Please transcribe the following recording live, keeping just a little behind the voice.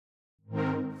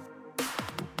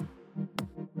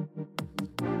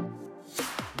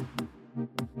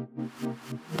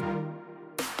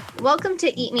Welcome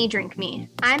to Eat Me, Drink Me.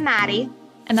 I'm Maddie.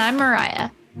 And I'm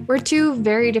Mariah. We're two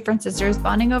very different sisters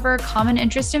bonding over a common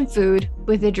interest in food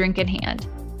with a drink in hand.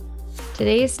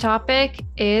 Today's topic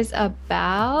is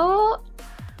about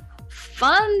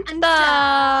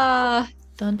Fanta.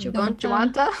 Don't you want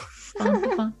Fanta?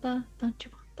 Fanta, don't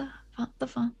you want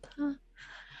Fanta?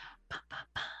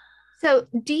 So,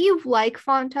 do you like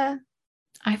Fanta?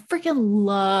 I freaking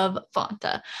love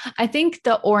Fanta. I think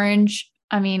the orange,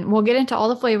 we'll get into all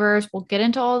the flavors. We'll get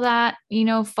into all that,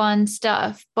 fun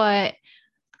stuff. But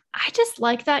I just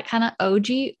like that kind of OG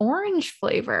orange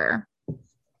flavor. Do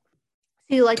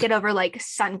you like it over like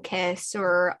Sunkiss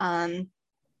or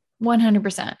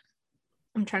 100%.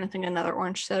 I'm trying to think of another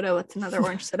orange soda. What's another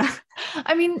orange soda?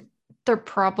 They're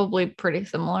probably pretty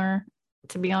similar,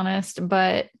 to be honest,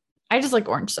 but I just like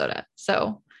orange soda.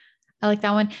 So I like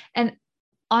that one. And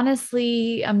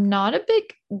honestly, I'm not a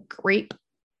big grape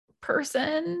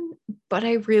person, but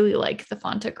I really like the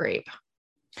Fanta grape.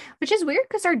 Which is weird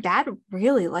because our dad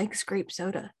really likes grape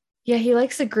soda. Yeah, he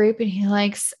likes the grape and he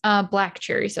likes black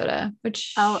cherry soda,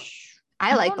 which I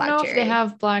like black cherry. I don't know if they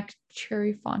have black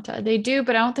cherry Fanta. They do,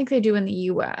 but I don't think they do in the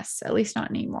US, at least not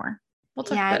anymore. We'll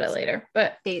talk about it later.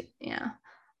 But see,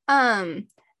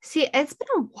 it's been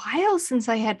a while since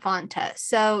I had Fanta.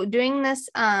 So doing this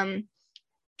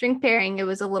drink pairing, it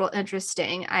was a little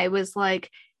interesting. I was like,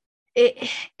 I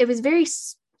was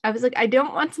like, I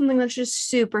don't want something that's just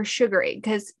super sugary,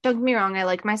 because don't get me wrong, I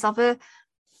like myself a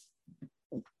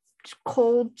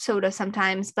cold soda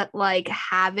sometimes, but like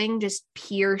having just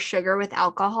pure sugar with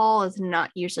alcohol is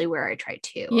not usually where I try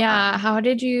to. Yeah. How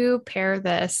did you pair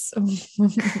this?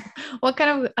 What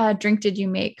kind of drink did you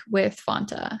make with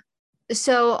Fanta?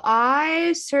 So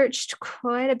I searched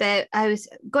quite a bit. I was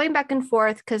going back and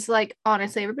forth because, like,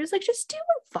 honestly, everybody's like, just do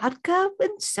a vodka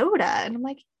and soda. And I'm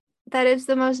like, that is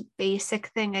the most basic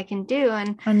thing I can do.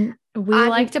 And we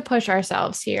like to push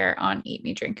ourselves here on Eat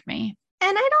Me, Drink Me.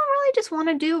 And I don't really just want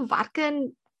to do vodka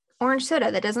and orange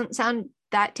soda. That doesn't sound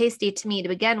that tasty to me to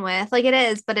begin with. Like, it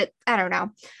is, but I don't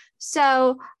know.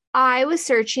 So I was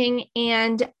searching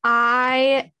and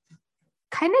I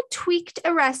kind of tweaked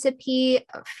a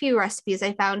few recipes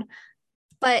I found,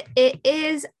 but it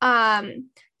is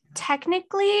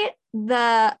technically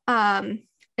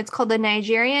it's called the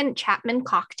Nigerian Chapman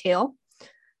cocktail.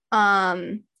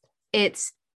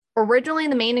 It's originally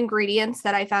the main ingredients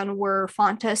that I found were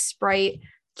Fanta, Sprite,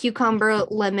 cucumber,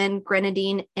 lemon,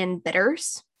 grenadine, and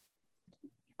bitters.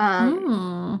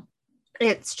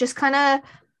 It's just kind of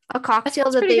a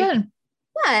cocktail that good.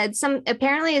 Yeah,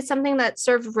 apparently it's something that's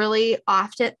served really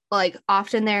often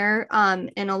there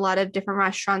in a lot of different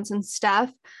restaurants and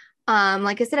stuff.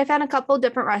 Like I said, I found a couple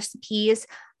different recipes.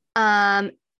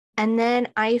 And then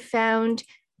I found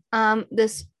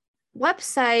this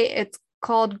website. It's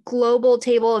called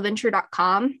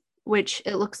globaltableadventure.com, which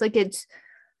it looks like it's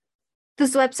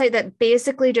this website that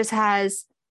basically just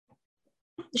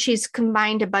she's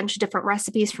combined a bunch of different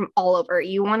recipes from all over.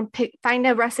 You want to find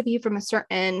a recipe from a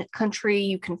certain country,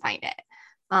 you can find it.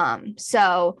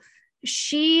 So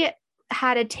she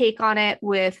had a take on it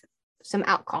with some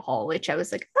alcohol, which I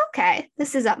was like, okay,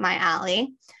 this is up my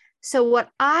alley. So what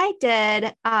I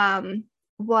did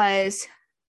was,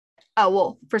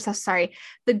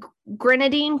 the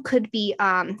grenadine could be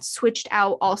switched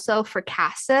out also for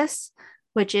cassis,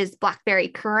 which is blackberry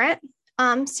currant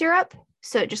syrup.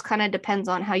 So it just kind of depends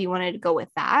on how you wanted to go with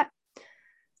that.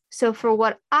 So for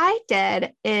what I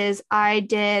did is I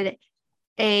did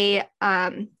a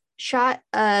shot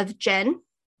of gin.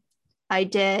 I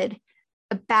did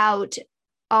about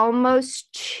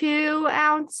almost 2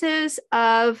 ounces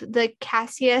of the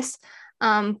cassis,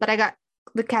 but I got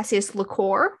the cassis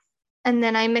liqueur. And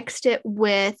then I mixed it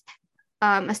with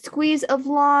a squeeze of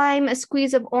lime, a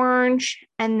squeeze of orange,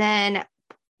 and then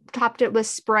topped it with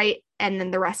Sprite, and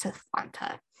then the rest of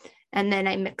Fanta. And then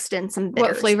I mixed in some bitters.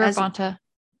 What flavor Fanta?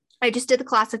 I just did the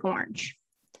classic orange.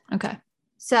 Okay.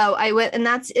 So I went, and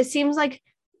it seems like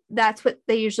that's what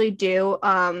they usually do.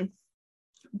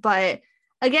 But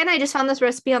again, I just found this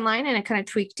recipe online and I kind of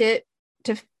tweaked it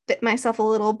to fit myself a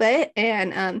little bit.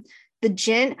 And the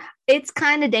gin, it's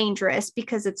kind of dangerous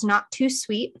because it's not too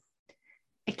sweet.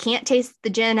 I can't taste the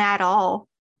gin at all.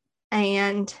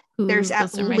 And there's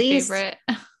at least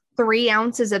 3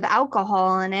 ounces of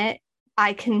alcohol in it.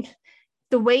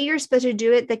 The way you're supposed to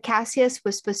do it, the cassis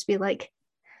was supposed to be like,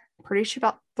 I'm pretty sure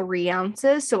about 3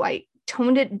 ounces. So I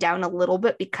toned it down a little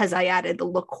bit because I added the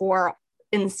liqueur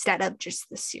instead of just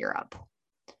the syrup.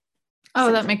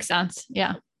 Oh, that makes sense.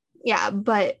 Yeah. Yeah,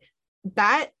 but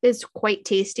that is quite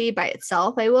tasty by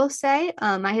itself, I will say.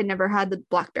 I had never had the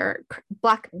black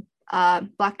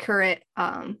currant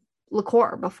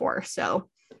liqueur before. So,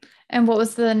 And what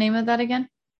was the name of that again?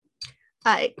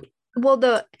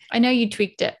 well, I know you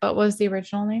tweaked it, but what was the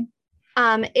original name?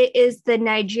 it is the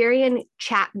Nigerian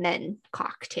Chapman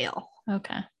cocktail.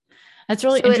 Okay. That's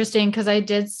really interesting because I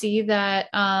did see that.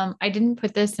 I didn't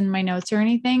put this in my notes or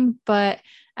anything, but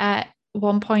at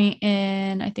one point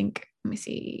in, I think, let me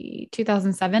see,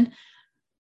 2007.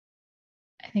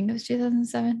 I think it was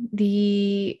 2007.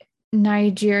 The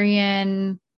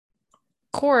Nigerian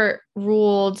court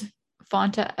ruled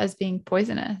Fanta as being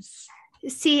poisonous.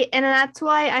 See, and that's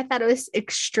why I thought it was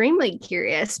extremely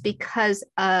curious because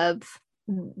of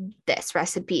this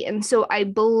recipe. And so I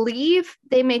believe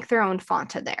they make their own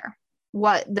Fanta there.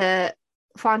 What the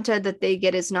Fanta that they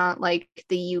get is not like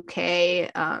the UK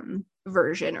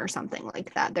version or something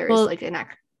like that. There is like an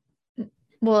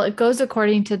Well, it goes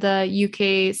according to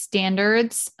the UK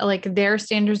standards, like their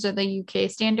standards are the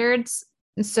UK standards.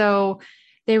 So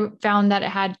they found that it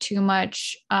had too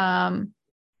much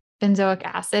benzoic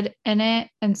acid in it.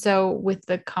 And so with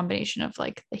the combination of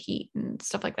like the heat and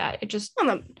stuff like that, it just that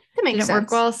makes didn't sense.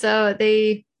 work well. So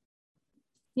they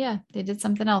did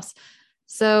something else.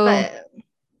 So,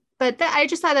 but I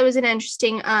just thought that was an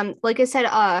interesting, like I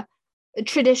said,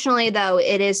 traditionally though,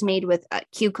 it is made with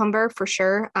cucumber for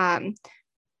sure.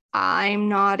 I'm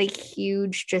not a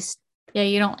huge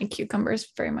you don't like cucumbers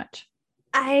very much.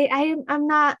 I'm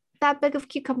not that big of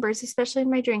cucumbers, especially in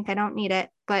my drink. I don't need it,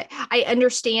 but I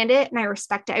understand it and I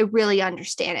respect it. I really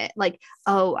understand it. Like,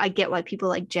 oh, I get why people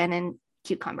like gin and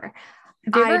cucumber.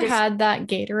 Have you ever had that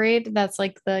Gatorade that's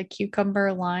like the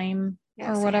cucumber lime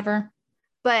or whatever?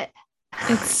 But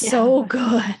it's so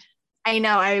good. I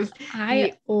know.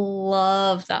 I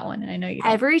love that one. I know you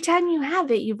don't. Every time you have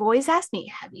it, you've always asked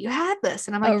me, have you had this?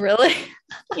 And I'm like, oh, really?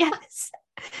 Yes.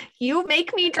 You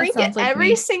make me drink it like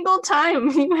every single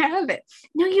time you have it.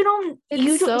 No, you don't.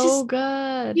 It's so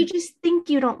good. You just think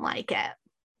you don't like it.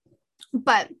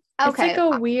 But okay. It's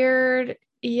like a weird,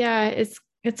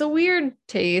 it's a weird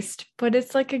taste, but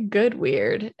it's like a good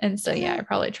weird. And so, I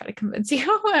probably try to convince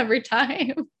you every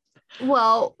time.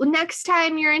 Well, next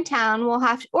time you're in town, we'll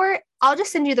have to, or I'll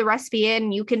just send you the recipe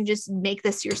and you can just make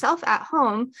this yourself at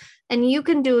home and you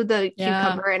can do the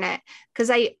cucumber in it. Cause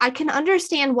I can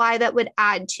understand why that would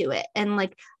add to it. And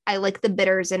like, I like the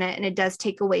bitters in it and it does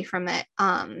take away from it,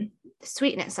 the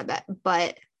sweetness of it,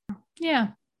 but well,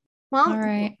 all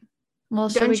right. Well,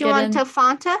 don't you want to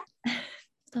Fanta?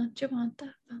 Don't you want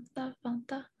the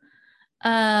Fanta?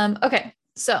 Okay.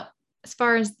 So as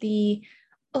far as the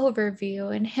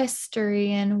overview and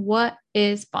history and what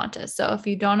is Fanta. So if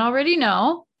you don't already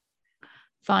know,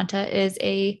 Fanta is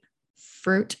a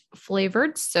fruit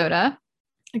flavored soda.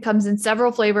 It comes in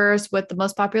several flavors, with the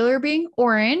most popular being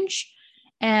orange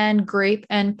and grape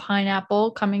and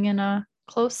pineapple coming in a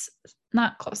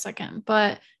not close second,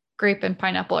 but grape and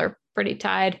pineapple are pretty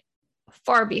tied,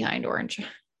 far behind orange.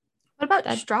 What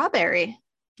about strawberry?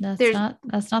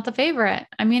 That's not the favorite.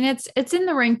 I mean, it's in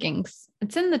the rankings.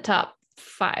 It's in the top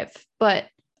 5, but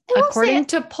according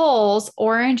to polls,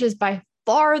 orange is by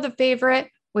far the favorite,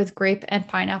 with grape and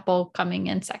pineapple coming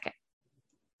in second.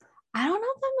 I don't know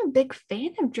if I'm a big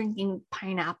fan of drinking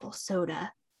pineapple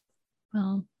soda.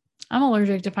 Well, I'm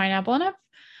allergic to pineapple and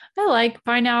I like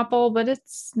pineapple, but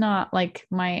it's not like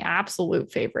my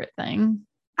absolute favorite thing.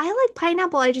 I like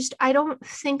pineapple. I don't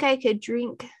think I could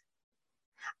drink.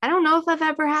 I don't know if I've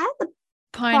ever had the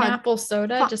pineapple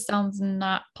soda. Just sounds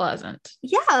not pleasant.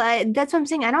 Yeah, that's what I'm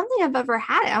saying. I don't think I've ever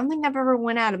had it. I don't think I've ever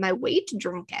went out of my way to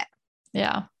drink it.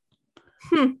 Yeah.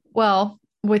 Well,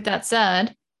 with that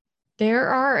said, there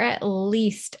are at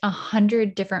least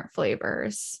 100 different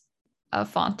flavors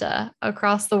of Fanta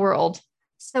across the world.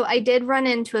 So I did run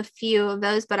into a few of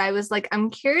those, but I was like, I'm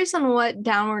curious on what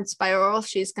downward spiral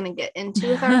she's going to get into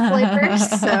with our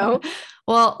flavors. So,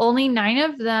 well, only 9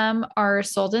 of them are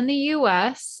sold in the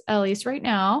US, at least right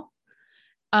now.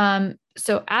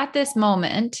 So at this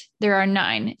moment, there are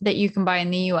 9 that you can buy in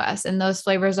the US, and those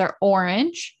flavors are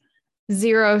orange,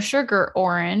 zero sugar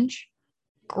orange,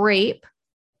 grape,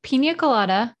 pina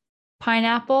colada,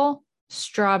 pineapple,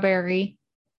 strawberry,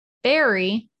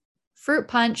 berry, fruit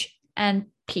punch, and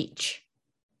peach,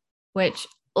 which,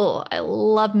 I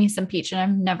love me some peach, and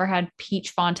I've never had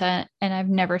peach Fanta and I've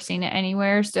never seen it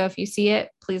anywhere. So if you see it,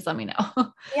 please let me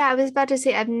know. Yeah, I was about to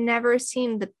say, I've never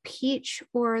seen the peach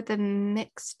or the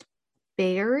mixed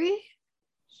berry.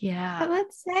 Yeah.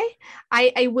 Let's say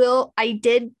I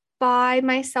did buy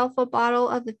myself a bottle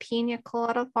of the pina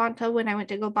colada Fanta when I went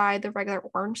to go buy the regular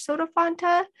orange soda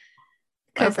Fanta.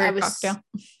 Because I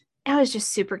was just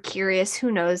super curious.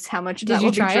 Who knows how much. Did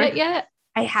you try it yet?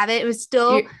 I haven't. It was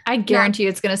still. I guarantee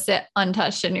it's going to sit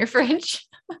untouched in your fridge.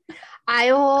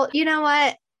 I will, you know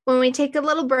what? When we take a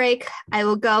little break, I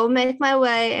will go make my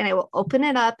way and I will open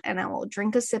it up and I will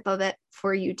drink a sip of it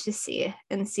for you to see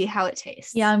and see how it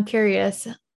tastes. Yeah, I'm curious.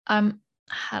 I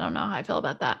don't know how I feel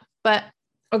about that, but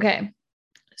okay.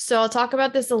 So I'll talk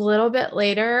about this a little bit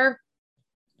later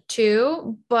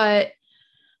too, but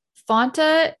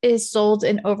Fanta is sold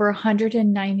in over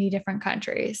 190 different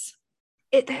countries.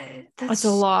 That's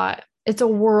a lot. It's a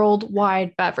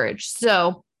worldwide beverage.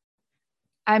 So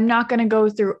I'm not going to go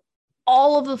through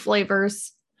all of the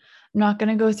flavors. I'm not going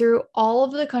to go through all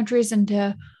of the countries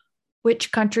into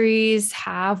which countries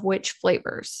have which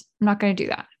flavors. I'm not going to do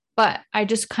that. But I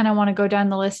just kind of want to go down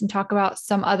the list and talk about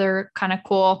some other kind of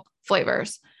cool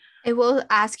flavors. I will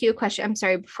ask you a question. I'm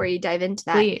sorry, before you dive into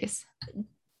that. Please.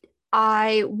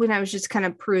 When I was just kind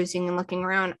of perusing and looking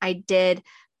around, I did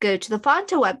go to the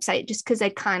Fanta website just because I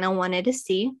kind of wanted to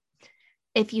see.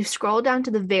 If you scroll down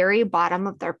to the very bottom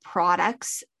of their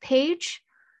products page,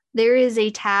 there is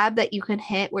a tab that you can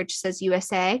hit which says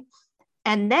USA.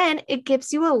 And then it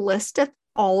gives you a list of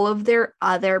all of their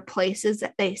other places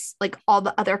that they, like all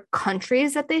the other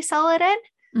countries that they sell it in.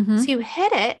 Mm-hmm. So you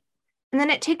hit it, and then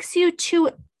it takes you to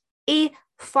a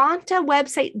Fanta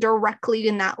website directly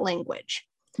in that language.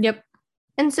 Yep.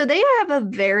 And so they have a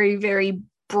very, very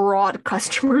broad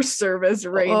customer service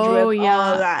range with all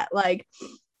of that. Like,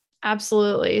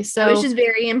 absolutely. So I was just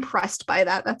very impressed by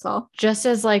that. That's all. Just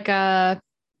as like a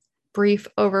brief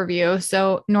overview.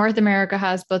 So North America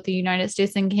has both the United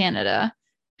States and Canada.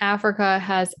 Africa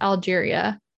has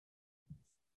Algeria.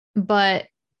 But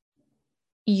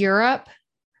Europe,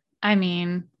 I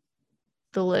mean,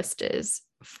 the list is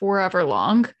forever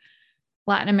long.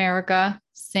 Latin America,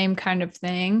 same kind of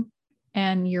thing.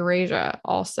 And Eurasia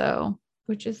also,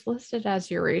 which is listed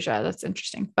as Eurasia. That's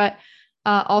interesting. But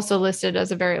also listed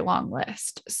as a very long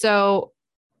list. So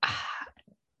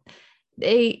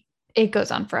it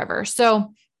goes on forever.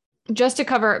 So just to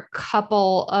cover a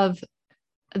couple of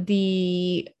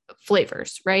the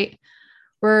flavors, right?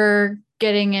 We're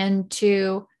getting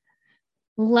into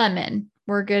lemon.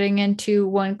 We're getting into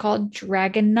one called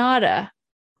Dragonata.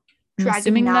 I'm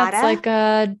assuming that's like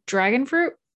a dragon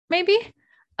fruit, maybe?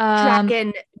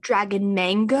 Dragon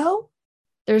mango?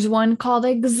 There's one called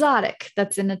exotic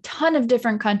that's in a ton of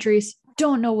different countries.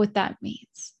 Don't know what that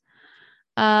means.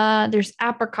 There's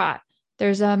apricot.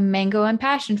 There's a mango and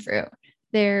passion fruit.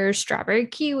 There's strawberry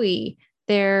kiwi.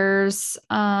 There's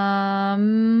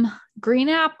green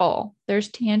apple. There's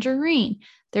tangerine.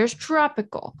 There's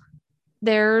tropical.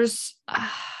 There's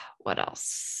what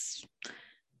else?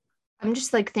 I'm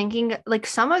just like thinking, like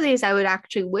some of these I would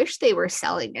actually wish they were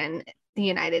selling in the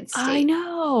United States. I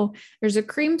know. There's a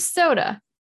cream soda.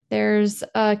 There's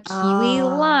a kiwi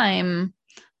lime.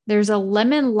 There's a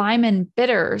lemon lime and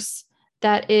bitters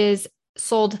that is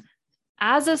sold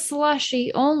as a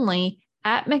slushie only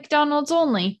at McDonald's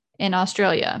only in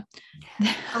Australia.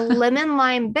 A lemon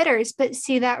lime bitters, but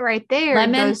see that right there.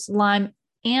 Lemon, lime,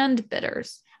 and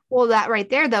bitters. Well, that right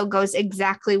there though goes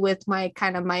exactly with my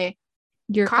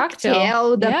your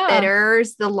cocktail. The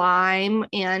bitters, the lime,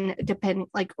 and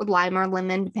like lime or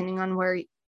lemon, depending on where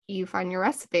you find your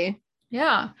recipe.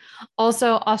 Yeah.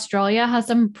 Also, Australia has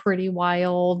some pretty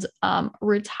wild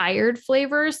retired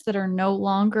flavors that are no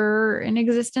longer in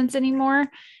existence anymore.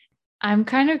 I'm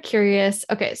kind of curious.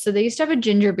 Okay, so they used to have a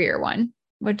ginger beer one,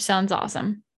 which sounds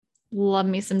awesome. Love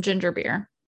me some ginger beer.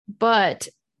 But,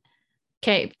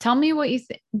 okay, tell me what you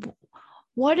think.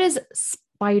 What is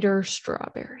spider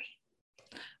strawberry?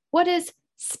 What is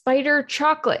spider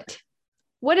chocolate?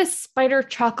 What is spider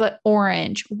chocolate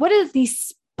orange? What are these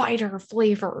spider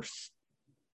flavors?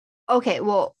 Okay,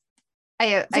 well,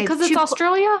 because it's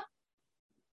Australia?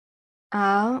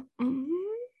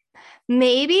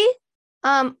 Maybe.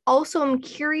 Also, I'm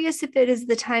curious if it is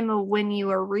the time of when you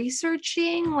are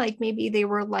researching, like maybe they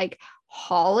were like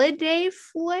holiday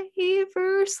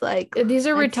flavors. Like these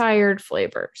are retired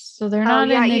flavors, so they're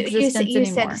not in existence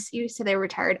anymore. You said they were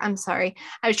retired. I'm sorry.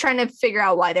 I was trying to figure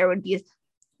out why there would be.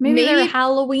 Maybe they're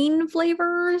Halloween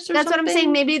flavors. That's what I'm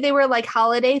saying. Maybe they were like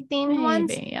holiday themed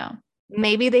ones. Yeah.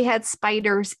 Maybe they had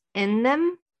spiders in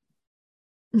them.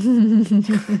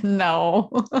 No.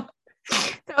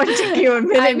 That would take you a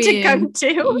minute to come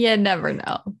to. You never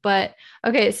know. But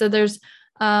okay, so there's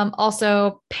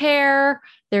also pear,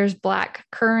 there's black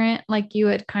currant, like you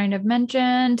had kind of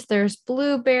mentioned, there's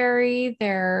blueberry,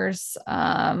 there's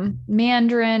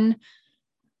mandarin.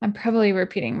 I'm probably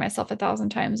repeating myself 1,000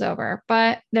 times over,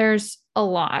 but there's a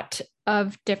lot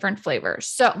of different flavors.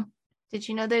 So did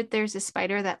you know that there's a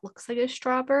spider that looks like a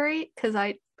strawberry? Because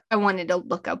I wanted to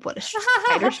look up what a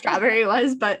spider strawberry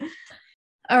was, but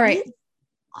all right.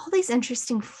 All these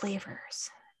interesting flavors.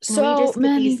 And we So just get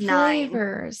many these 9.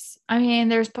 flavors. I mean,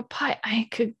 there's papaya. I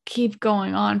could keep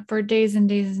going on for days and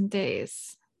days and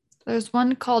days. There's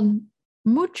one called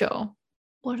mucho.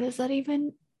 What is that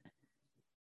even?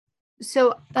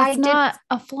 So I That's did not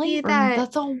a see flavor. that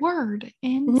That's a word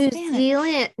in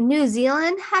Spanish. New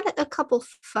Zealand had a couple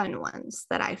fun ones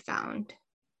that I found.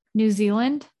 New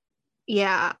Zealand?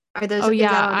 Yeah. Are those, Oh is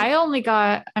that yeah, on? I only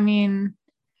got, I mean,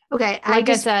 Okay. like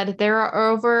I said, there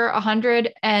are over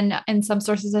 100 and in some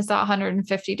sources I saw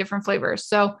 150 different flavors.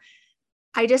 So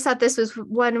I just thought this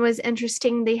was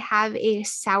interesting. They have a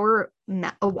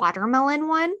a watermelon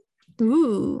one.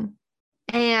 ooh.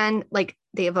 And like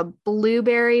they have a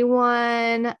blueberry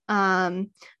one,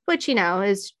 which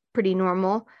is pretty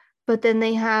normal. But then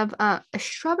they have a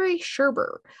strawberry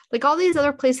sherbet. Like all these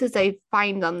other places I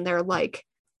find them, they're like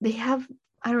they have,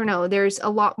 I don't know, there's a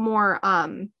lot more.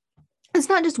 It's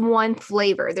not just one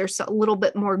flavor. There's a little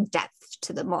bit more depth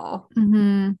to them all.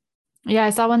 Mm-hmm. Yeah, I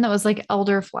saw one that was like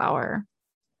elderflower.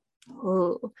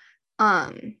 Oh,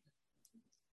 I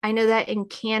know that in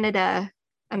Canada,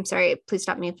 I'm sorry, please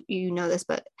stop me if you know this,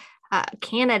 but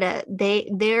Canada,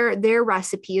 their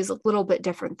recipe is a little bit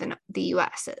different than the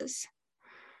US's.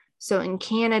 So in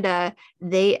Canada,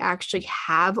 they actually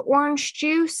have orange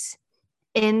juice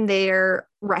in their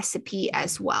recipe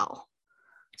as well.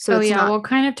 So Oh it's yeah, not we'll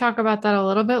kind of talk about that a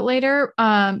little bit later.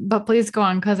 But please go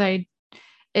on because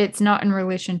it's not in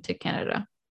relation to Canada.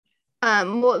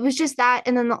 well, it was just that,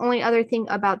 and then the only other thing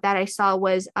about that I saw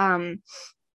was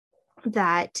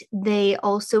that they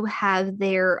also have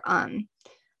their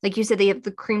like you said, they have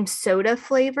the cream soda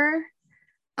flavor.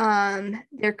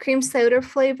 Their cream soda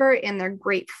flavor and their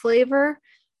grape flavor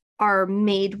are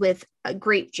made with a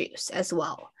grape juice as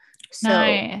well. So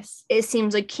Nice. it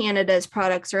seems like Canada's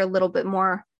products are a little bit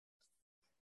more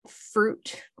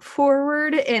fruit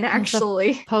forward and As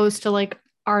actually opposed to like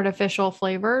artificial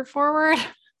flavored forward.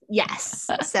 yes.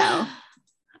 So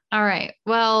All right.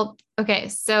 Well, okay.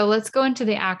 So let's go into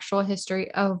the actual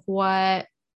history of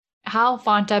how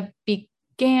Fanta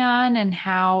began and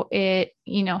how it,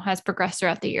 has progressed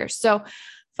throughout the years. So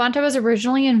Fanta was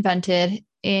originally invented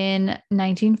in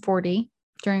 1940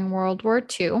 during World War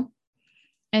II.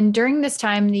 And during this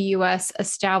time, the US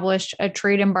established a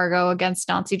trade embargo against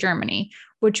Nazi Germany,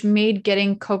 which made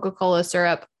getting Coca-Cola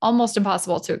syrup almost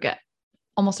impossible to get.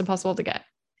 Almost impossible to get.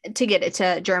 To get it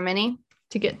to Germany.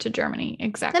 To get to Germany.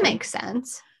 Exactly. That makes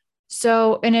sense.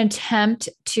 So, in an attempt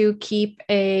to keep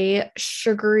a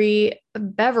sugary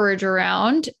beverage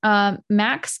around,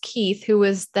 Max Keith, who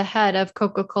was the head of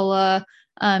Coca-Cola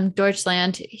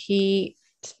Deutschland,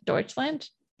 Deutschland?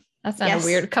 That sounded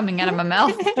weird coming out of my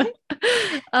mouth.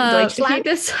 He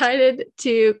decided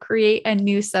to create a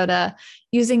new soda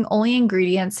using only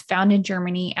ingredients found in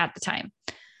Germany at the time.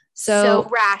 So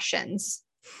rations.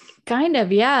 Kind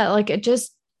of, yeah. Like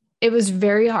it was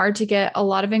very hard to get a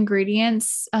lot of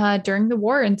ingredients during the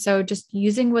war. And so just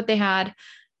using what they had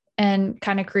and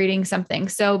kind of creating something.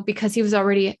 So because he was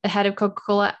already the head of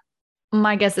Coca-Cola,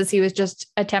 my guess is he was just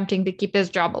attempting to keep his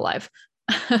job alive.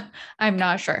 I'm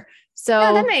not sure. So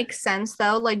no, that makes sense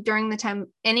though. Like during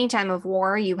any time of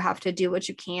war, you have to do what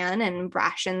you can, and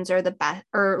rations are the best,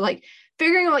 or like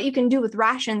figuring out what you can do with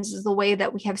rations is the way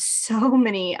that we have so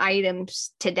many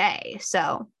items today.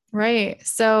 So right.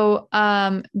 So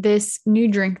this new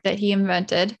drink that he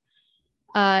invented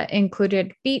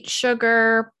included beet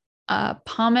sugar,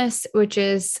 pomace, which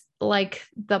is like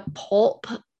the pulp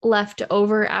left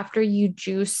over after you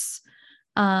juice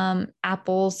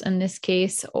apples in this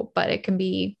case, but it can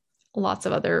be lots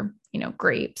of other,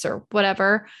 grapes or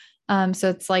whatever. So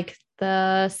it's like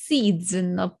the seeds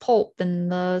and the pulp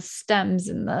and the stems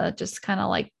and the just kind of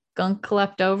like gunk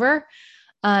left over,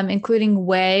 including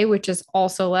whey, which is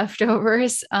also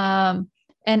leftovers, and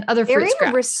other fruit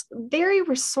scraps. Very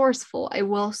resourceful, I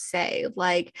will say.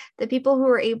 Like the people who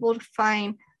were able to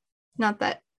find, not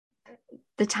that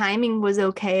the timing was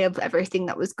okay of everything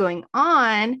that was going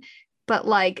on, but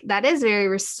like that is very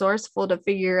resourceful to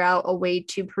figure out a way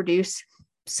to produce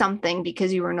something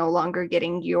because you were no longer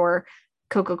getting your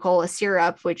Coca-Cola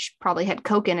syrup, which probably had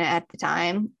Coke in it at the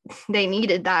time. They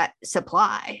needed that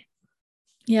supply.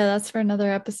 Yeah, that's for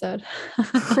another episode.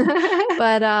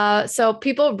 But so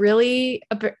people really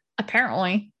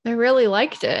apparently they really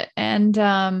liked it. And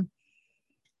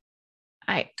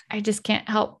I just can't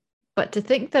help but to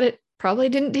think that it probably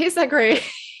didn't taste that great.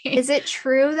 Is it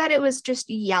true that it was just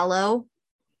yellow?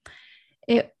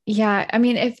 Yeah, I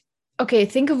mean,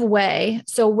 think of whey.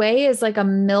 So whey is like a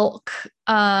milk.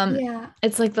 Yeah.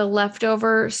 It's like the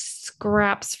leftover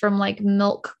scraps from like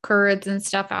milk curds and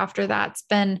stuff after that's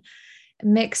been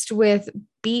mixed with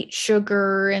beet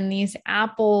sugar and these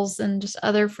apples and just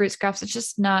other fruit scraps. It's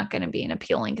just not going to be an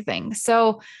appealing thing.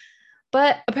 So,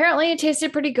 but apparently it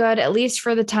tasted pretty good, at least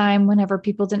for the time whenever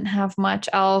people didn't have much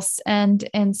else. And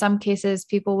in some cases,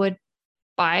 people would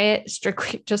buy it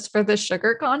strictly just for the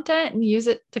sugar content and use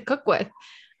it to cook with.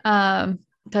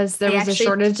 Because there was a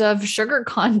shortage of sugar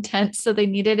content. So they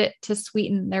needed it to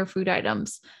sweeten their food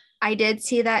items. I did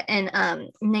see that in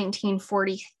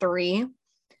 1943.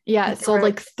 Yeah, it sold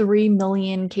like 3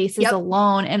 million cases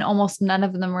alone, and almost none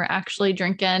of them were actually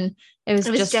drinking. It was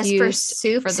just used for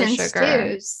soups for the and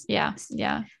sugar. Stews.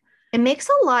 Yeah. It makes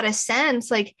a lot of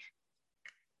sense. Like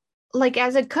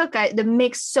as a cook, that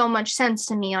makes so much sense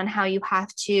to me on how you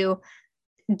have to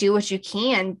do what you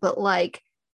can. But like,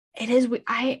 it is.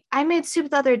 I made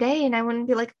soup the other day, and I wouldn't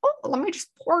be like, oh, let me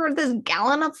just pour this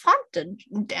gallon of Fanta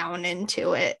down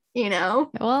into it.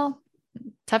 Well,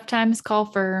 tough times call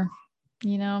for,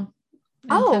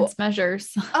 intense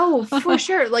measures. Oh, for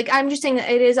sure. Like, I'm just saying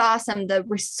it is awesome, the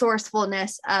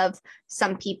resourcefulness of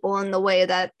some people and the way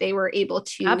that they were able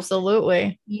to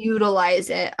absolutely utilize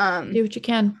it. Do what you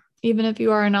can, even if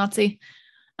you are a Nazi.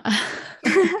 All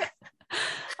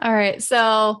right.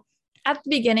 So at the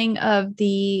beginning of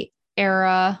the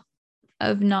era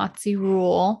of Nazi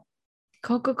rule,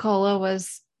 Coca-Cola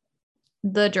was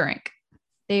the drink.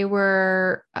 They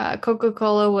were,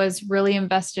 Coca-Cola was really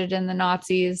invested in the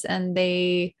Nazis, and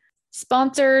they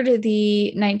sponsored the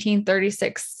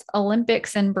 1936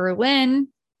 Olympics in Berlin.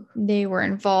 They were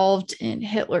involved in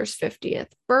Hitler's 50th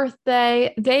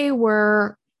birthday. They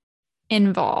were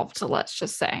involved, let's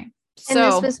just say. And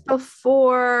this was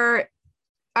before,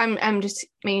 I'm just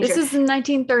making sure. This is in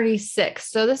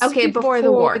 1936. So this is before the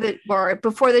war.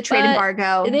 Before the trade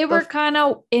embargo. They were kind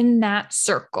of in that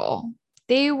circle.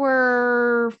 They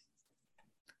were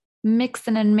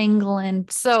mixing and mingling.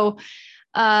 So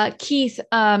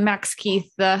Max Keith,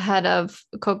 the head of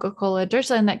Coca-Cola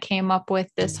Deutschland that came up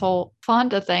with this whole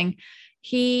Fanta thing,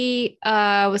 he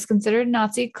was considered a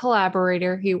Nazi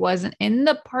collaborator. He wasn't in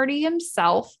the party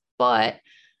himself, but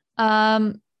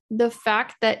the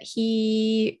fact that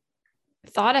he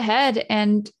thought ahead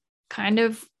and kind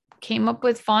of came up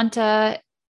with Fanta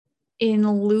in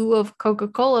lieu of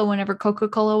Coca-Cola whenever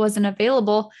Coca-Cola wasn't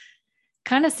available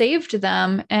kind of saved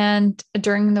them, and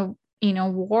during the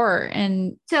war.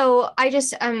 And so I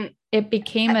just it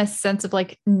became a sense of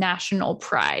like national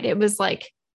pride. It was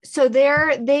like, so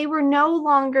they were no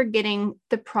longer getting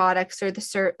the products or the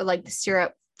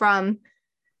syrup from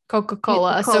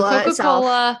Coca-Cola. So Coca-Cola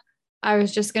itself. I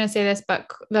was just going to say this,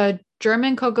 but the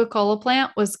German Coca-Cola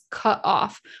plant was cut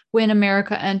off when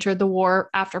America entered the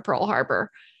war after Pearl Harbor.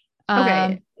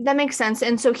 Okay, that makes sense.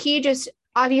 And so he just,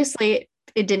 obviously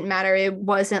it didn't matter. It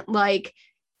wasn't like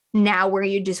now where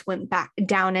you just went back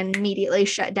down and immediately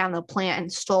shut down the plant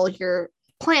and stole your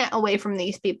plant away from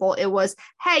these people. It was,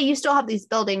 hey, you still have these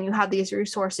buildings, you have these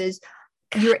resources.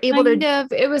 You're able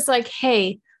it was like,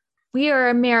 hey, we are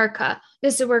America.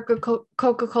 This is where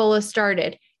Coca-Cola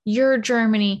started. You're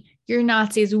Germany, you're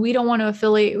Nazis. We don't want to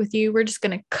affiliate with you. We're just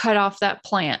going to cut off that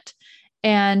plant,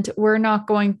 and we're not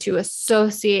going to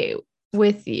associate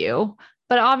with you.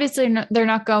 But obviously they're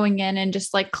not going in and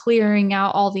just like clearing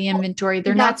out all the inventory.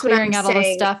 They're not clearing out all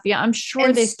the stuff. Yeah, I'm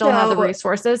sure they still have the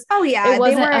resources. Oh yeah. It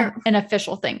wasn't an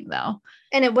official thing though.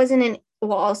 And it wasn't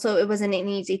also it wasn't an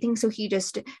easy thing. So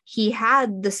he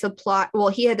had the supply. Well,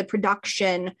 he had the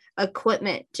production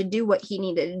equipment to do what he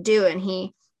needed to do.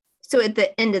 And so at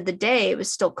the end of the day, it was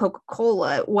still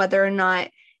Coca-Cola, whether or not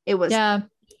it was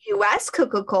US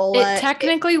Coca-Cola. It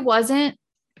technically wasn't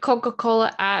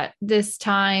Coca-Cola at this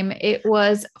time. It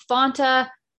was Fanta,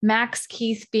 Max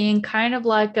Keith being kind of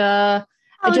like a...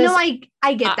 I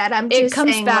get that. I'm just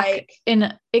saying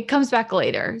it comes back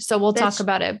later. So we'll talk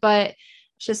about it. But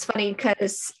it's just funny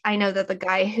because I know that the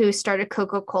guy who started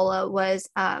Coca-Cola was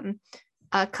a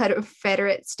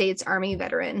Confederate States Army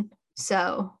veteran.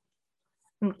 So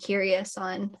I'm curious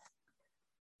on.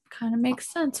 Kind of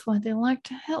makes sense why they liked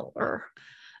Hitler.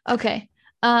 Okay.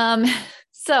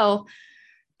 So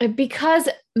because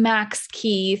Max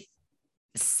Keith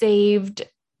saved,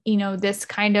 this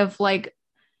kind of like,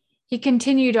 he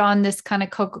continued on this kind of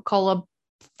Coca-Cola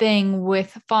thing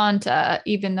with Fanta,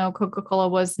 even though Coca-Cola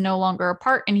was no longer a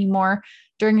part anymore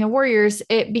during the war years,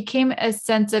 it became a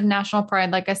sense of national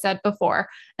pride, like I said before.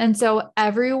 And so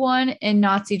everyone in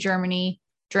Nazi Germany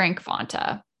drank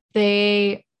Fanta.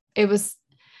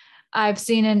 I've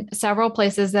seen in several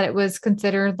places that it was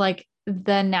considered like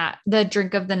the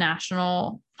drink of the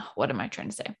national. What am I trying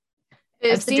to say?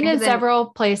 I've seen in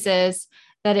several places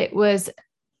that it was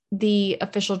the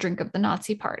official drink of the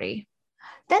Nazi party.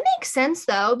 That makes sense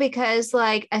though, because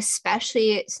like,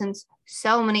 especially since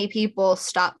so many people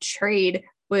stopped trade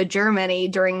with Germany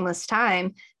during this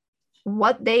time,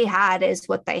 what they had is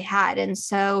what they had. And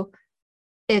so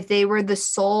if they were the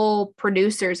sole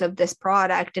producers of this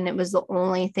product and it was the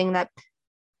only thing that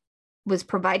was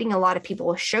providing a lot of people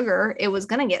with sugar, it was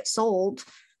going to get sold.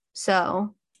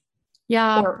 So,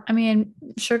 yeah, I mean,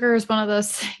 sugar is one of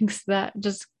those things that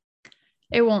just,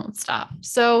 it won't stop.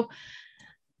 So,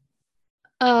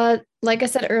 like I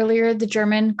said earlier, the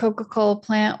German Coca-Cola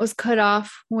plant was cut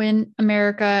off when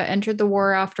America entered the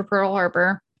war after Pearl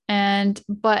Harbor.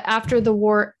 But after the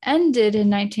war ended in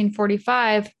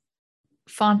 1945,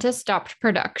 Fanta stopped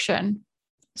production.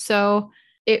 So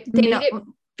it made it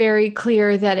very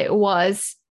clear that it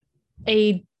was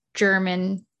a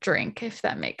German drink, if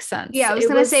that makes sense. Yeah, I was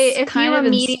going to say, if you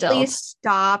immediately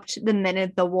stopped the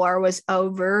minute the war was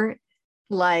over,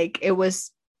 like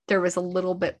there was a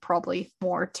little bit probably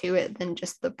more to it than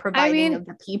just the providing of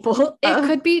the people. It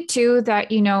could be too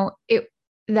that,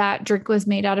 that drink was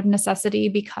made out of necessity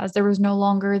because there was no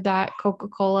longer that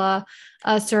Coca-Cola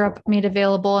syrup made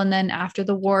available. And then after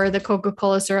the war, the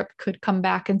Coca-Cola syrup could come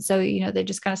back. And so, they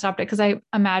just kind of stopped it because I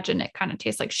imagine it kind of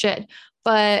tastes like shit.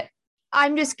 But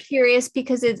I'm just curious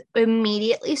because it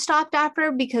immediately stopped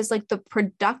after, because like the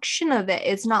production of it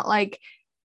is not like,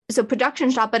 so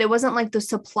production stopped, but it wasn't like the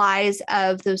supplies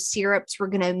of those syrups were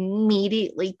going to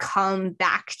immediately come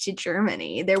back to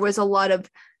Germany. There was a lot of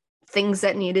things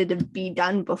that needed to be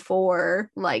done before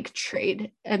like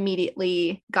trade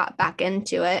immediately got back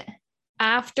into it.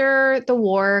 After the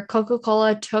war,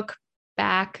 Coca-Cola took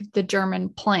back the German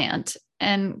plant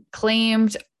and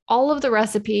claimed all of the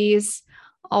recipes,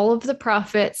 all of the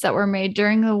profits that were made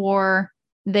during the war.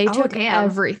 They took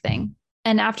everything.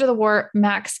 And after the war,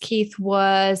 Max Keith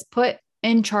was put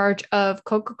in charge of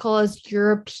Coca-Cola's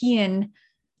European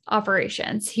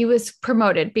operations. He was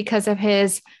promoted because of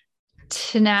his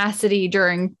tenacity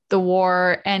during the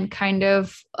war and kind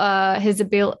of his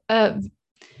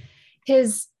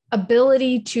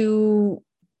ability to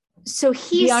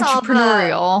be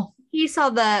entrepreneurial. He saw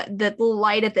the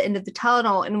light at the end of the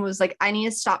tunnel and was like, I need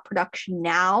to stop production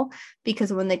now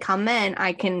because when they come in,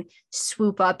 I can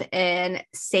swoop up and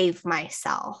save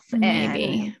myself.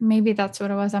 Maybe that's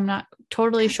what it was. I'm not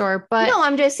totally sure, but no,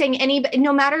 I'm just saying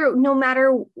no matter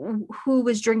who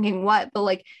was drinking what, but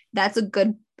like, that's a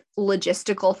good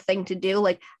logistical thing to do.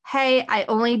 Like, hey, I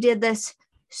only did this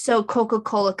so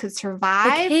Coca-Cola could survive.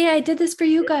 Like, hey, I did this for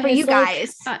you guys. I did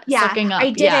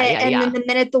it. And then the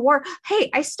minute the war, hey,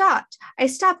 I stopped.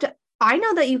 I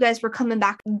know that you guys were coming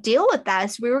back to deal with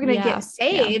this. We were going to get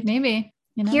saved. Maybe.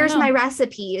 Here's my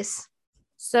recipes.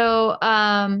 So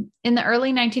in the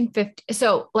early 1950s,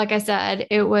 so like I said,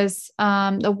 it was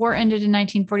the war ended in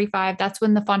 1945. That's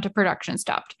when the Fanta production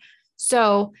stopped.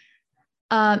 So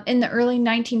in the early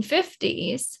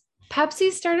 1950s,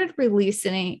 Pepsi started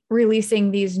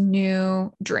releasing these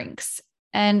new drinks,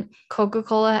 and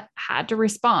Coca-Cola had to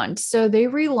respond. So they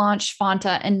relaunched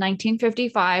Fanta in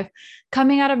 1955,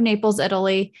 coming out of Naples,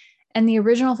 Italy, and the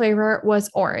original flavor was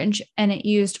orange, and it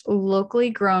used locally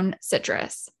grown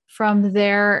citrus. From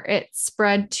there, it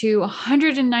spread to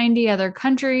 190 other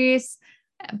countries,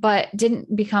 but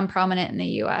didn't become prominent in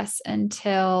the US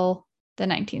until the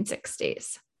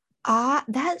 1960s.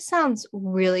 That sounds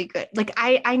really good. Like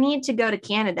I need to go to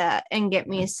Canada and get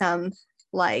me some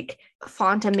like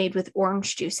Fanta made with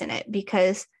orange juice in it,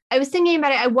 because I was thinking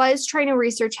about it. I was trying to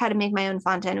research how to make my own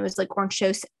Fanta, and it was like orange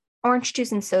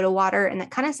juice and soda water, and that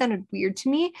kind of sounded weird to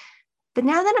me. But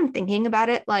now that I'm thinking about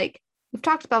it, like we've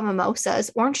talked about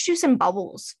mimosas, orange juice and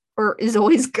bubbles is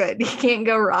always good. You can't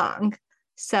go wrong.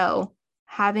 So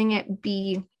having it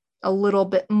be a little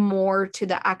bit more to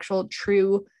the actual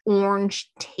true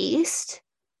orange taste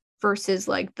versus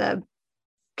like the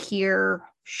pure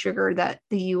sugar that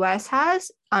the US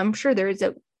has, I'm sure there is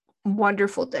a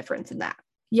wonderful difference in that.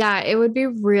 Yeah, it would be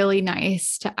really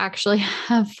nice to actually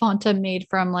have Fanta made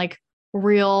from like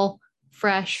real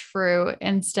fresh fruit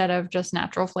instead of just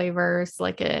natural flavors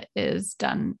like it is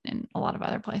done in a lot of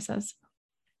other places.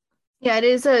 Yeah, it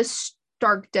is a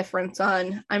stark difference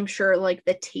on, I'm sure, like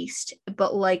the taste,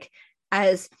 but like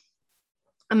as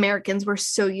Americans, we're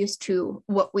so used to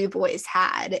what we've always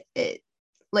had, it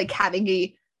like having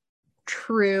a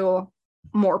true,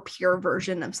 more pure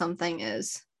version of something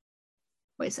is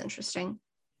always interesting.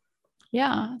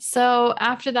 Yeah. So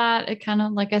after that, it kind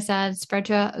of, like I said, spread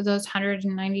to those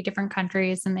 190 different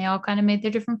countries, and they all kind of made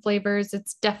their different flavors.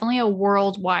 It's definitely a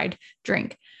worldwide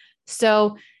drink.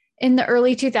 So in the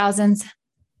early 2000s,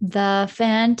 the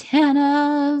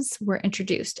Fantanas were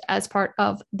introduced as part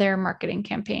of their marketing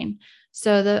campaign.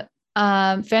 So the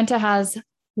Fanta has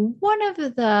one of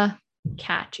the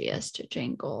catchiest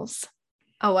jingles.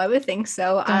 Oh, I would think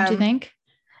so. Don't you think?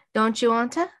 Don't you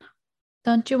want to?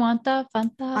 Don't you want the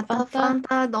Fanta, Fanta, Fanta?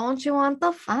 Fanta, don't you want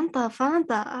the Fanta,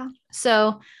 Fanta?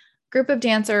 So, group of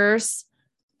dancers.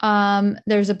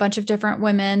 There's a bunch of different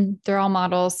women. They're all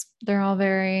models. They're all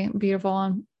very beautiful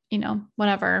and,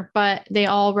 whatever, but they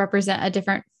all represent a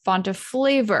different Fanta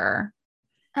flavor.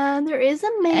 There is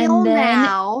a male And then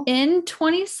now. in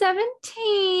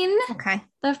 2017, Okay.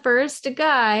 the first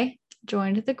guy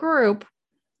joined the group,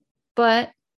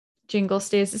 but jingle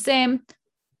stays the same.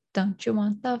 Don't you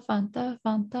want the Fanta,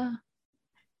 Fanta?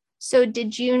 So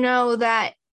did you know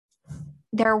that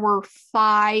there were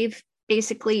 5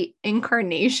 basically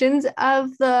incarnations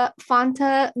of the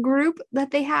Fanta group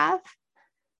that they have?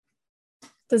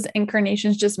 Does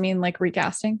incarnations just mean like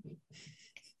recasting?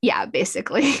 Yeah,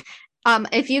 basically.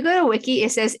 If you go to Wiki,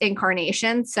 it says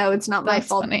incarnation, so it's not my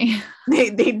fault. Funny.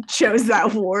 They chose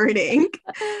that wording.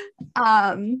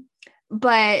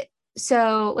 But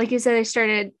so like you said, I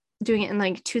started doing it in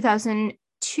like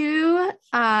 2002.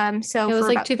 So it was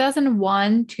like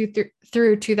 2001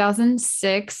 through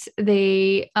 2006.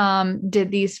 They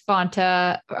did these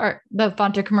Fanta or the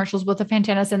Fanta commercials with the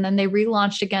Fantanas, and then they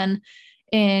relaunched again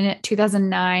in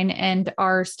 2009 and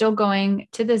are still going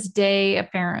to this day,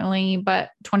 apparently. But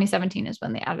 2017 is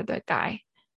when they added the guy.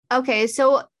 Okay,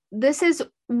 so this is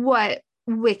what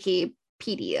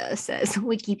Wikipedia says.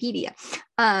 Wikipedia.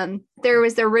 There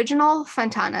was the original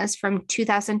Fantanas from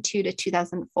 2002 to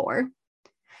 2004.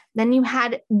 Then you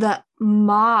had the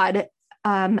mod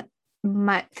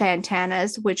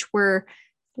Fantanas, which were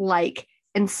like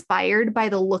inspired by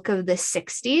the look of the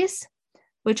 60s,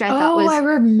 which I thought was... I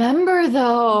remember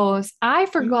those. I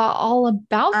forgot all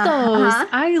about those.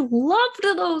 I loved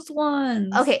those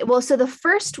ones. Okay, well, so the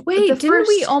first... didn't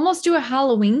we almost do a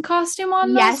Halloween costume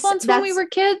on those ones when we were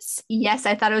kids? Yes,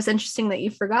 I thought it was interesting that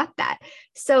you forgot that.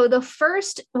 So the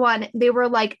first one, they were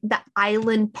like the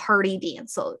island party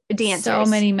dancers. So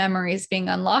many memories being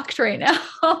unlocked right now.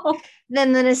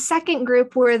 Then the second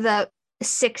group were the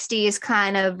 60s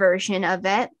kind of version of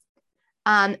it.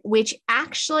 Which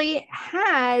actually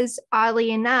has,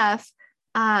 oddly enough,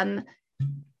 Kat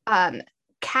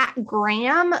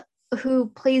Graham, who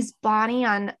plays Bonnie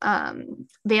on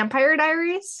Vampire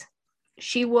Diaries.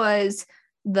 She was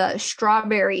the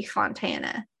Strawberry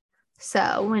Fontana.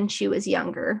 So when she was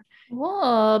younger.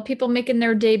 Whoa, people making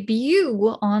their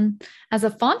debut as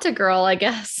a Fanta girl, I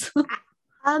guess.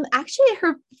 Actually,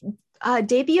 her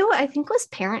debut, I think, was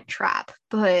Parent Trap,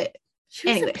 but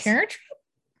she was a Parent Trap?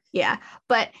 Yeah,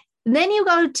 but then you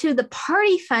go to the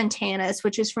Party Fantanas,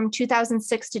 which is from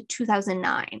 2006 to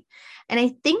 2009. And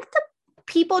I think the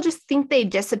people just think they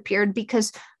disappeared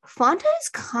because Fanta is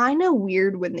kind of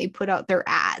weird when they put out their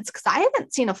ads, because I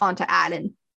haven't seen a Fanta ad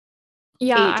in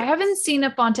ages. I haven't seen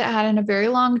a Fanta ad in a very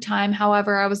long time.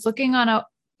 However, I was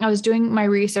doing my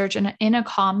research, and in a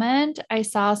comment, I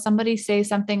saw somebody say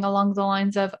something along the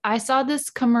lines of, I saw this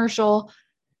commercial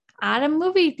at a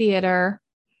movie theater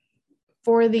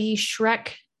for the Shrek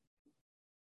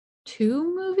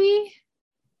 2 movie.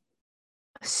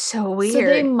 So weird. So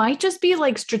they might just be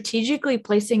like strategically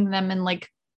placing them in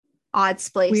like odd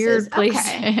places. Weird places.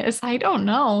 Okay. I don't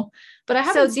know. But I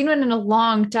haven't seen one in a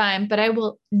long time, but I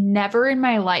will never in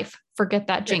my life forget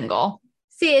that jingle.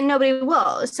 See, and nobody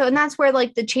will. So, and that's where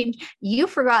like the change, you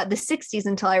forgot the 60s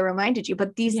until I reminded you,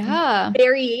 but these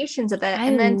variations of it. I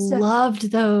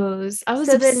loved those. I was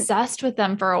obsessed with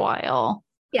them for a while.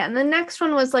 Yeah, and the next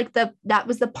one was like that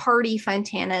was the Party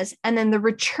Fantanas, and then the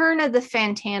Return of the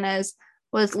Fantanas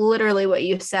was literally what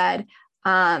you said.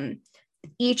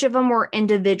 Each of them were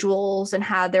individuals and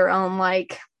had their own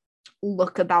like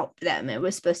look about them. It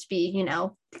was supposed to be,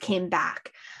 came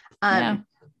back. The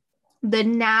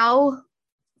now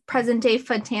present day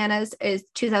Fantanas is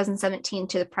 2017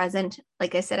 to the present.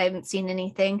 Like I said, I haven't seen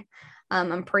anything.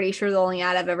 I'm pretty sure the only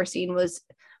ad I've ever seen was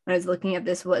when I was looking at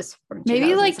this was from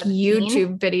maybe like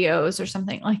YouTube videos or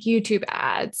something, like YouTube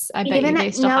ads. I bet they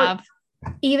still have.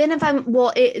 Even if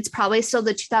it's probably still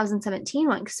the 2017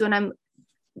 one, because when I'm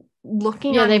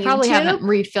looking on they YouTube, probably haven't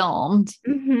refilmed.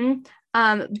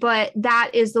 Mm-hmm. But that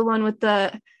is the one with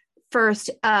the first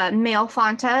male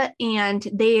Fanta,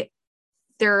 and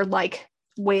their like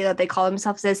way that they call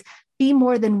themselves is be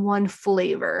more than one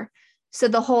flavor. So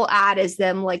the whole ad is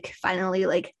them like finally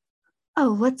like,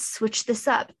 oh, let's switch this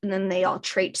up. And then they all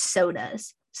trade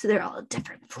sodas. So they're all a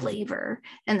different flavor.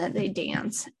 And then they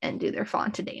dance and do their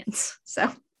Fanta dance. So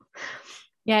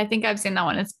yeah, I think I've seen that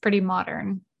one. It's pretty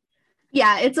modern.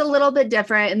 Yeah, it's a little bit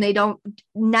different. And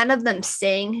none of them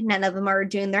sing. None of them are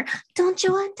doing their, don't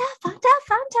you want that Fanta,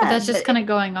 Fanta? But that's just kind of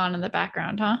going on in the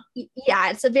background, huh? Yeah,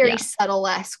 it's a very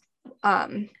subtle-esque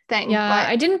thing. Yeah, But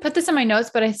I didn't put this in my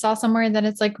notes, but I saw somewhere that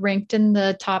it's like ranked in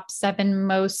the top 7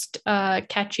 most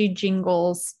catchy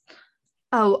jingles.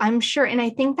 oh, I'm sure. And I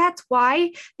think that's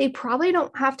why they probably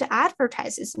don't have to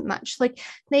advertise as much. Like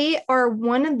they are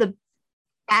one of the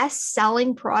best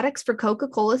selling products for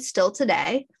Coca-Cola still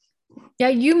today. Yeah,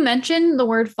 you mentioned the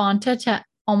word Fanta to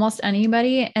almost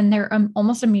anybody, and they're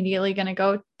almost immediately going to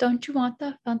go, "Don't you want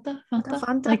the Fanta? The Fanta?"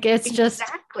 Fanta. Like it's just,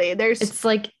 Exactly. it's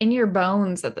like in your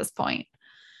bones at this point.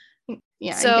 Yeah, I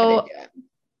get So,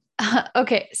 it.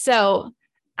 okay. So,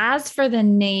 as for the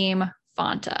name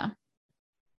Fanta,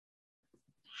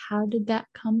 how did that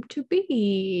come to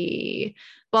be?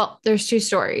 Well, there's 2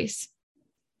 stories.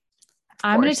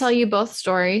 I'm going to tell you both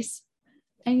stories,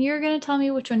 and you're going to tell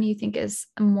me which one you think is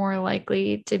more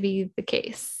likely to be the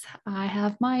case. I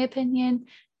have my opinion.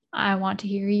 I want to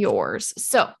hear yours.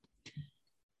 So,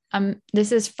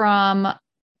 this is from,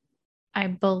 I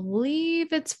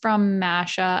believe it's from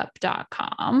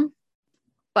mashup.com,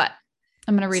 but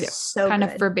I'm going to read it kind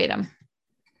of verbatim.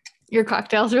 Your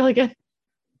cocktail's really good.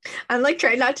 I'm like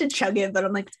trying not to chug it, but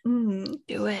I'm like,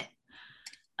 do it.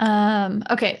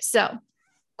 Okay, so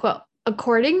quote,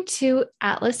 according to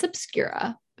Atlas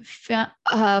Obscura,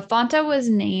 Fanta was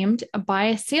named by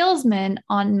a salesman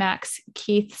on Max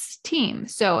Keith's team.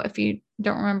 So if you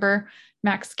don't remember,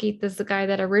 Max Keith is the guy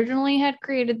that originally had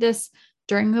created this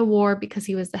during the war because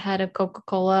he was the head of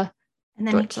Coca-Cola. And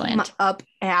then Deutschland. He came up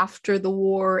after the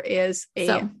war as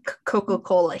a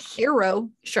Coca-Cola hero.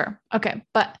 Sure. Okay.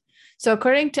 But so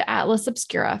according to Atlas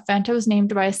Obscura, Fanta was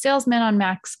named by a salesman on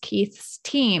Max Keith's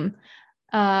team.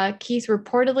 Keith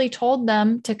reportedly told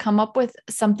them to come up with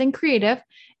something creative,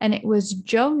 and it was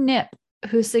Joe Nip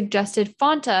who suggested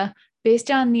Fanta based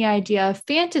on the idea of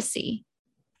fantasy.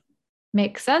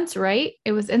 Makes sense, right?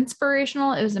 It was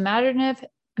inspirational, it was imaginative,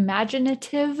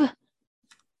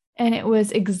 and it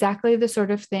was exactly the sort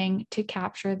of thing to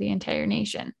capture the entire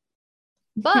nation.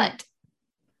 But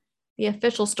the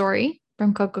official story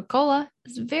from Coca-Cola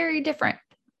is very different.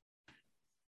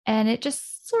 And it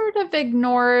just sort of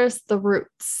ignores the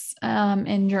roots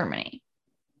in Germany,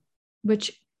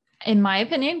 which, in my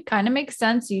opinion, kind of makes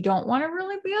sense. You don't want to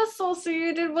really be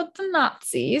associated with the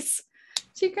Nazis.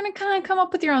 So you're going to kind of come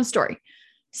up with your own story.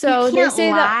 So you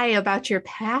can't lie about your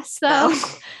past, though.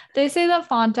 They say that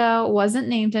Fanta wasn't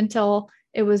named until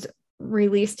it was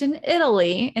released in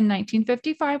Italy in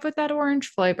 1955 with that orange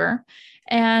flavor.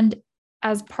 And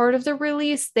as part of the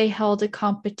release, they held a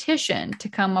competition to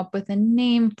come up with a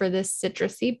name for this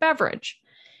citrusy beverage.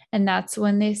 And that's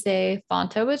when they say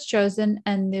Fanta was chosen,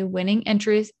 and the winning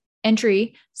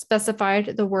entry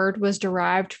specified the word was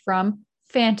derived from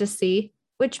fantasy,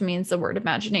 which means the word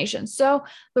imagination. So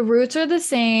the roots are the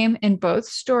same in both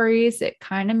stories. It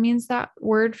kind of means that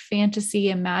word fantasy,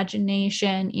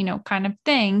 imagination, kind of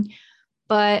thing.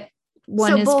 But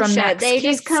one is from Max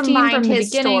Keith's team from the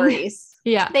beginning. Stories.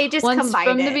 Yeah. They just one's combined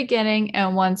from it. the beginning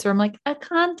and one's from like a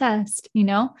contest,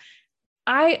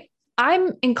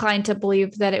 I'm inclined to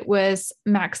believe that it was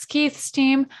Max Keith's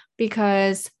team,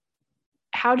 because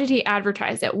how did he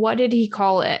advertise it? What did he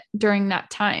call it during that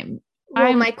time?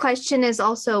 Well, my question is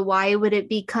also, why would it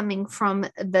be coming from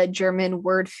the German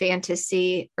word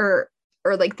fantasy or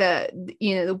like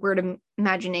the word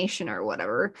imagination or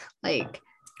whatever? Like,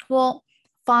 well,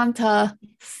 Fanta,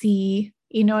 see,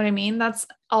 you know what I mean? That's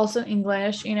also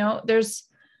English, there's,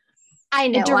 I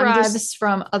know it derives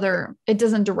from it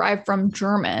doesn't derive from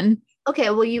German. Okay,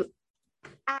 well,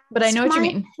 but I know what you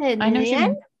mean. I know what you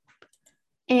mean.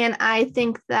 And I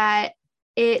think that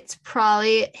it's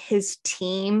probably his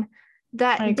team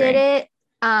that did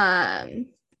it.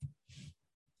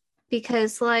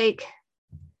 Because like,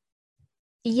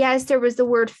 yes, there was the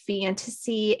word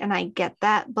fantasy, and I get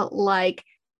that, but like,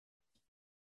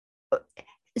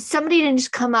 somebody didn't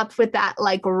just come up with that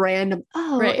like random,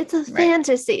 it's a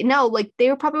fantasy. No, like they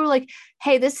were probably like,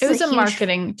 hey, this is a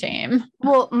marketing team.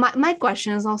 Well, my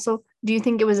question is also, do you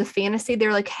think it was a fantasy?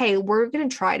 They're like, hey, we're going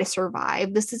to try to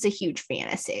survive. This is a huge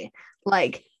fantasy.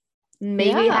 Like,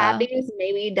 maybe it happens,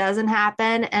 maybe it doesn't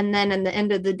happen. And then in the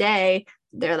end of the day,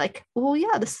 they're like, oh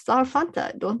yeah, this is our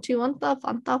Fanta. Don't you want the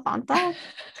Fanta?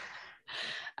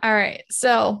 All right.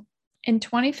 So in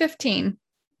 2015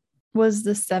 was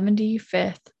the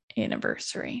 75th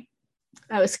anniversary.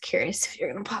 I was curious if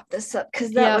you're going to pop this up,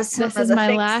 because this is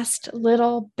my last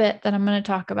little bit that I'm going to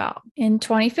talk about. In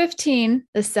 2015,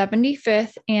 the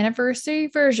 75th anniversary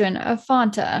version of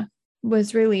Fanta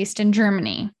was released in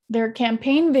Germany. Their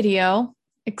campaign video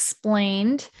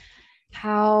explained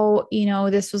how,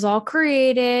 this was all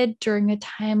created during a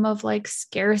time of like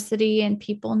scarcity and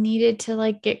people needed to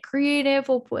like get creative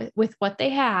with what they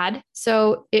had.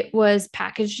 So it was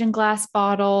packaged in glass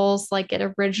bottles like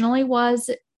it originally was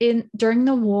during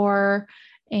the war.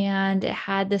 And it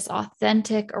had this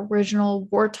authentic original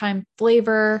wartime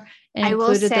flavor and I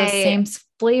will included those say same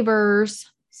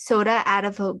flavors. soda out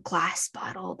of a glass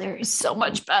bottle. There is So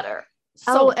much better.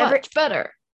 Oh, So much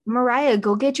better. Mariah,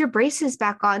 go get your braces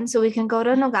back on so we can go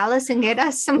to Nogales and get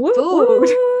us some Woo, food.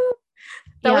 woo.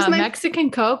 That was my Mexican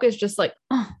Coke is just like,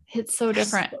 it's so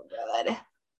different. So good.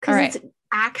 Because it's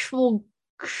actual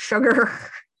sugar.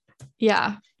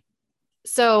 Yeah.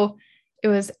 So it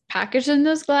was packaged in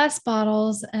those glass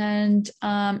bottles and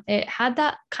it had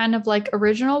that kind of like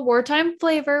original wartime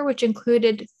flavor, which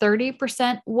included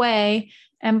 30% whey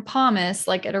and pomace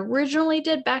like it originally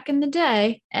did back in the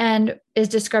day, and is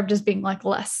described as being like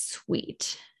less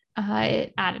sweet.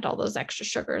 It added all those extra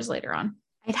sugars later on.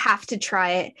 I'd have to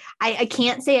try it. I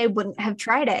can't say I wouldn't have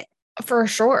tried it. For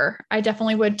sure. I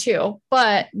definitely would too.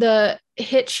 But the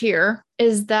hitch here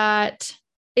is that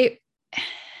it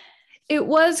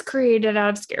was created out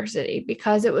of scarcity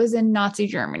because it was in Nazi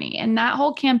Germany. And that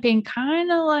whole campaign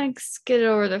kind of like skidded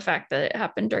over the fact that it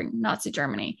happened during Nazi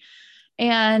Germany.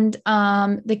 And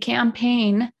the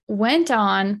campaign went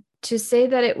on to say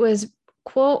that it was,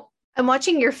 quote, I'm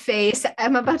watching your face.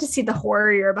 I'm about to see the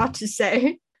horror you're about to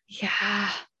say. Yeah.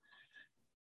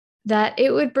 That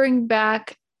it would bring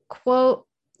back, quote,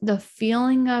 the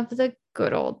feeling of the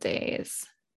good old days.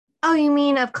 Oh, you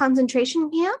mean of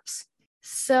concentration camps?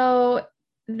 So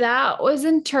that was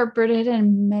interpreted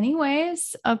in many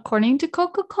ways. According to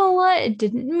Coca-Cola, it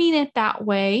didn't mean it that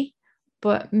way,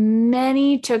 but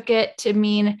many took it to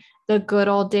mean the good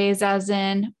old days, as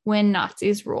in when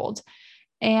Nazis ruled.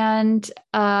 And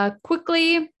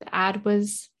quickly, the ad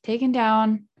was taken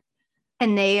down.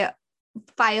 And they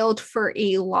filed for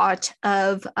a lot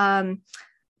of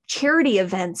charity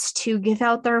events to give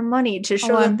out their money to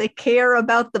show that they care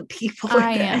about the people.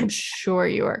 I am sure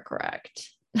you are correct.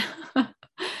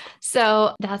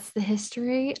 So that's the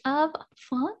history of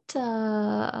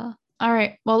Fanta. All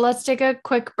right. Well, let's take a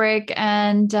quick break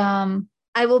and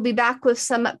I will be back with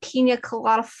some pina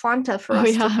colada Fanta for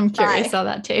us. Yeah, I'm curious how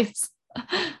that tastes.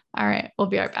 All right. We'll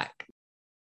be right back.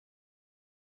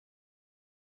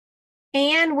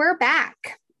 And we're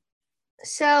back.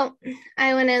 So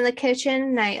I went in the kitchen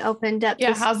and I opened up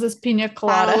how's this pina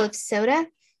colada bottle of soda,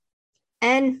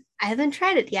 and I haven't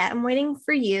tried it yet. I'm waiting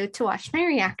for you to watch my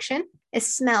reaction. It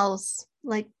smells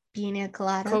like pina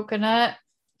colada. Coconut,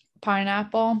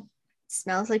 pineapple. It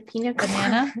smells like pina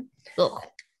colada. Banana.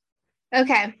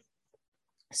 Okay.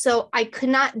 So I could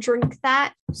not drink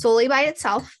that solely by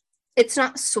itself. It's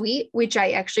not sweet, which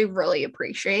I actually really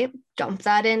appreciate. Dump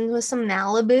that in with some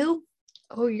Malibu.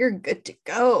 Oh, you're good to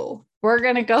go. We're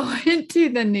going to go into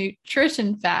the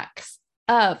nutrition facts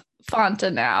of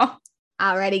Fanta now.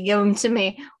 Alrighty, give them to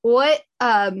me. What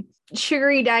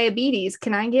sugary diabetes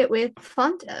can I get with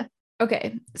Fanta?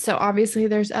 Okay, so obviously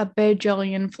there's a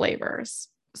bajillion flavors.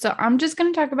 So I'm just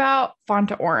going to talk about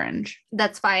Fanta Orange.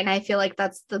 That's fine. I feel like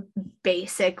that's the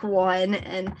basic one,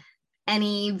 and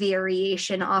any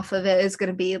variation off of it is going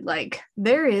to be like,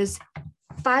 there is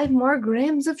 5 more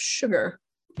grams of sugar.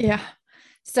 Yeah.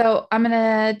 So I'm going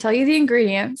to tell you the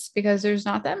ingredients because there's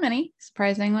not that many,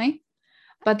 surprisingly.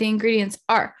 But the ingredients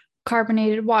are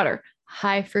carbonated water,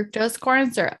 high fructose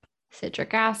corn syrup,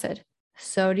 citric acid,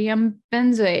 sodium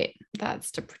benzoate, that's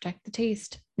to protect the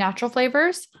taste, natural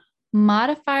flavors,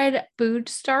 modified food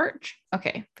starch.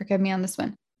 Okay, forgive me on this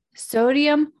one.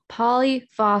 Sodium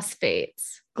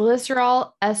polyphosphates,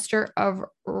 glycerol ester of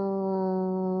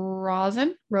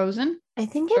rosin. I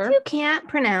think if you can't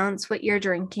pronounce what you're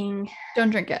drinking, don't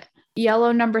drink it.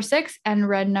 Yellow number 6 and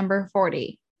red number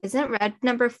 40. Isn't red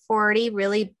number 40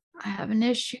 really? I have an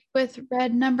issue with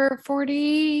red number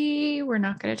 40. We're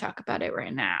not going to talk about it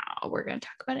right now. We're going to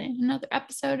talk about it in another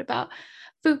episode about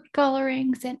food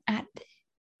colorings and additives.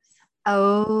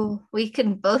 Oh, we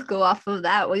can both go off of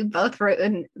that. We both wrote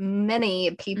in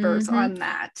many papers on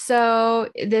that. So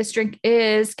this drink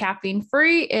is caffeine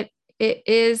free. It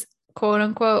is quote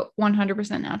unquote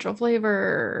 100% natural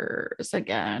flavors.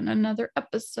 Again, another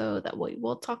episode that we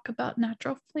will talk about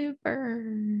natural flavor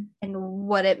and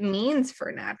what it means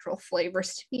for natural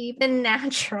flavors to be even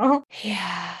natural.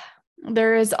 Yeah.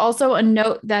 There is also a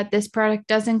note that this product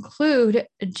does include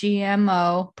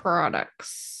GMO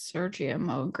products or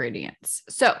GMO ingredients.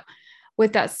 So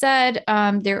with that said,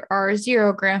 there are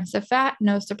 0 grams of fat,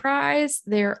 no surprise.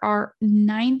 There are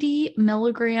 90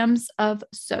 milligrams of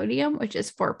sodium, which is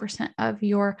 4% of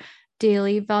your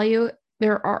daily value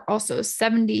there are also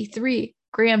 73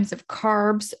 grams of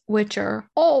carbs, which are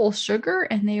all sugar,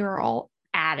 and they are all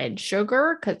added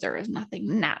sugar because there is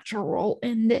nothing natural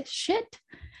in this shit,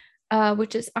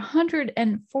 which is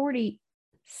 146%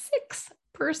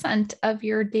 of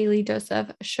your daily dose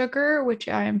of sugar, which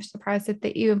I am surprised that they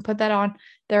even put that on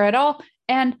there at all,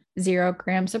 and 0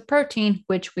 grams of protein,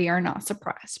 which we are not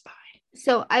surprised by.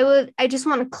 So I just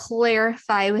want to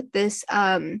clarify with this.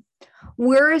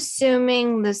 We're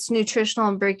assuming this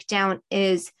nutritional breakdown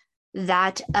is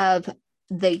that of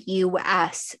the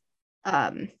US.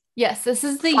 Yes, this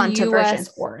is the Fanta US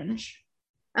version. orange.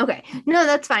 Okay. No,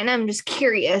 that's fine. I'm just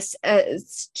curious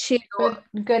as to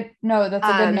good. No, that's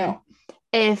a good note.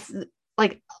 If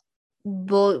like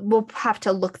we'll have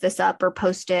to look this up or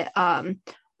post it on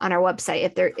our website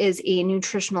if there is a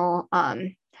nutritional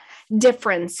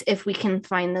difference, if we can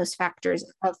find those factors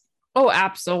of. Oh,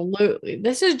 absolutely.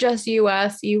 This is just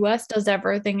US. US does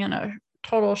everything in a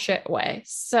total shit way.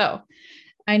 So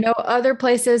I know other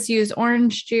places use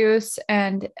orange juice,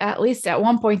 and at least at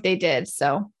one point they did.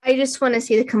 So I just want to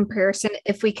see the comparison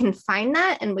if we can find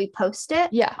that and we post it.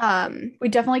 Yeah, we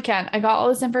definitely can. I got all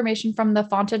this information from the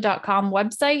Fanta.com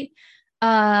website.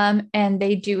 And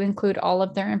they do include all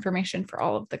of their information for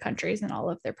all of the countries and all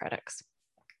of their products.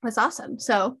 That's awesome.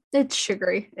 So it's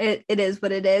sugary. It is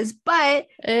what it is, but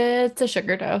it's a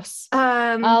sugar dose.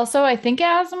 Also, I think it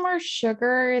has more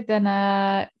sugar than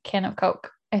a can of Coke,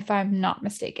 if I'm not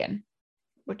mistaken,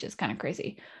 which is kind of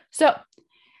crazy. So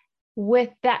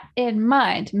with that in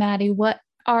mind, Maddie, what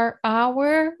are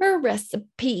our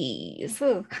recipes?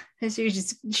 Ooh, this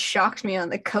just shocked me on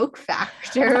the Coke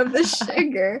factor of the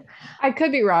sugar. I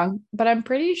could be wrong, but I'm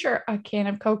pretty sure a can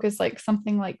of Coke is like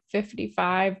something like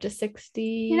 55 to 60.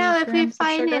 You know, if we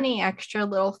find any extra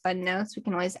little fun notes, we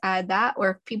can always add that. Or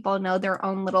if people know their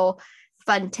own little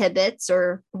fun tidbits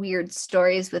or weird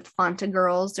stories with Fanta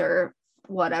girls or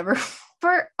whatever.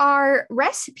 For our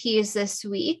recipes this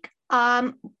week,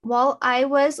 while I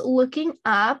was looking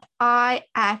up, I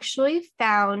actually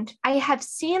found, I have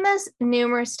seen this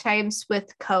numerous times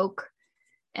with Coke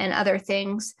and other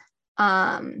things.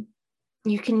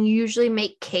 You can usually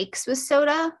make cakes with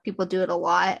soda. People do it a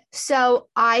lot. So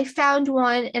I found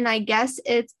one, and I guess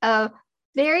it's a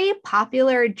very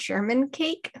popular German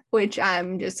cake, which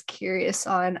I'm just curious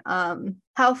on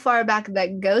how far back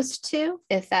that goes to,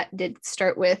 if that did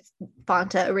start with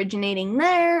Fanta originating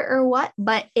there or what.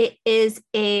 But it is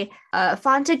a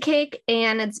Fanta cake,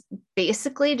 and it's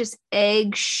basically just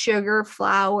egg, sugar,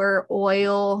 flour,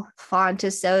 oil,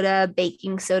 Fanta soda,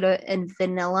 baking soda, and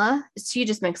vanilla. So you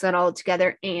just mix that all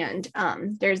together, and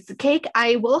there's the cake.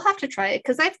 I will have to try it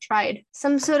because I've tried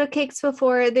some soda cakes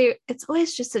before. It's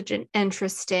always just such an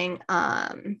interesting.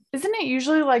 Isn't it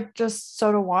usually like just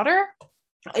soda water?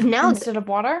 No, instead of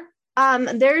water?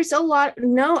 There's a lot.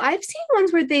 No, I've seen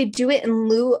ones where they do it in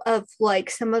lieu of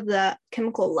like some of the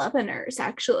chemical leaveners,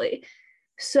 actually.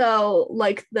 So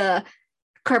like the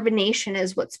carbonation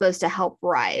is what's supposed to help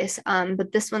rise.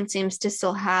 But this one seems to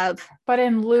still have. But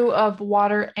in lieu of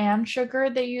water and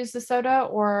sugar, they use the soda,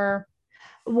 or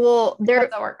well, how does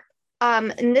that work?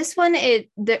 In this one,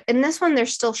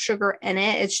 there's still sugar in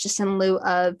it. It's just in lieu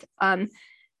of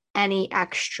any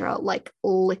extra like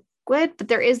liquid, but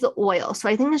there is the oil. So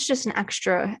I think it's just an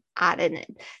extra added in.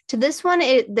 To this one,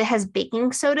 it has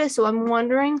baking soda. So I'm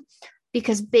wondering,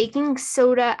 because baking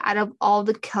soda, out of all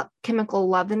the chemical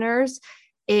leaveners,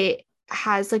 it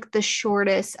has like the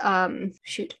shortest, I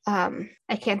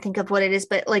can't think of what it is,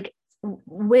 but like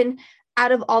when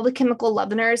out of all the chemical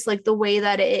leaveners, like the way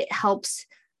that it helps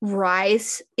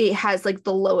rise, it has like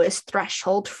the lowest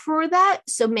threshold for that.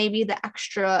 So maybe the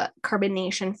extra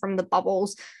carbonation from the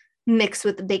bubbles mixed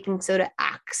with the baking soda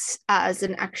acts as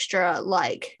an extra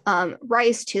like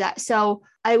rise to that. So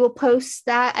I will post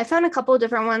that. I found a couple of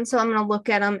different ones, so I'm going to look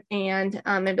at them, and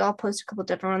maybe I'll post a couple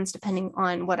different ones depending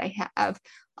on what I have.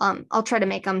 I'll try to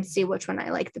make them, see which one I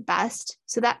like the best.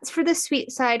 So that's for the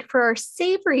sweet side. For our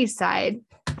savory side,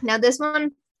 now this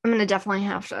one I'm going to definitely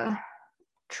have to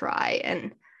try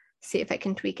and see if I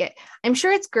can tweak it. I'm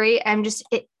sure it's great. I'm just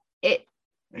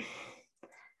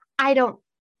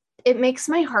it makes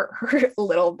my heart hurt a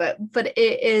little bit, but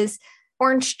it is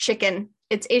orange chicken.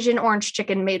 It's Asian orange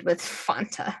chicken made with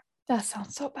Fanta. That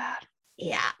sounds so bad.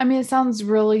 Yeah. I mean, it sounds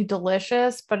really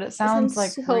delicious, but it sounds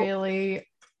like really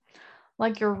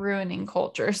like you're ruining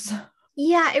cultures.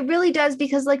 Yeah, it really does,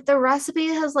 because like the recipe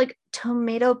has like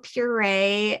tomato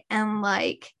puree and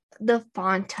like the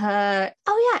Fanta.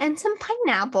 Oh yeah, and some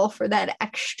pineapple for that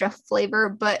extra flavor.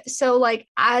 But so like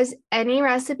as any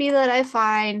recipe that I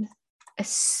find,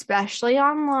 especially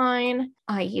online,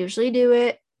 I usually do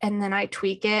it and then I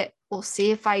tweak it we'll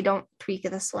see if I don't tweak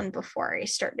this one before I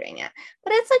start doing it.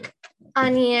 But it's like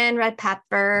onion, red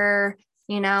pepper,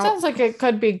 Sounds like it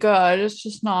could be good. It's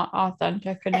just not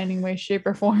authentic in any way, shape,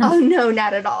 or form. Oh no,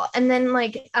 not at all. And then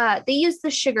like they use the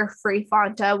sugar-free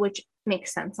Fanta, which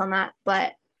makes sense on that.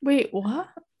 But wait, what?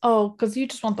 Oh, because you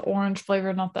just want the orange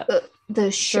flavor, not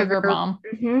the sugar bomb.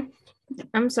 Mm-hmm.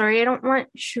 I'm sorry, I don't want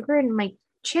sugar in my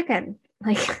chicken.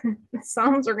 Like it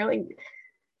sounds really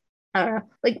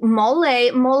like mole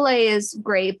is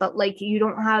great, but like you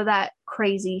don't have that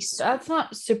crazy that's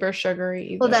not super sugary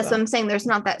either. Well, that's what I'm saying. There's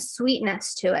not that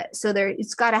sweetness to it, so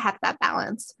it's got to have that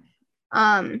balance.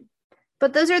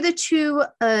 But those are the two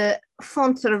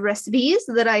Fanta recipes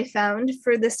that I found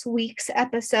for this week's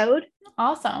episode.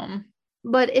 Awesome.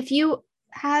 But if you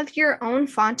have your own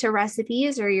Fanta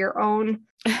recipes or your own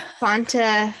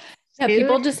Fanta yeah,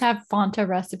 people just have Fanta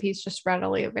recipes just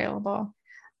readily available.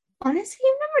 Honestly,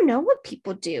 you never know what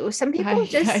people do. Some people I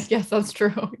guess that's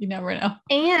true. You never know.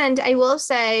 And I will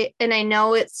say, and I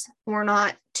know we're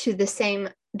not to the same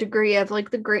degree of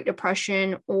like the Great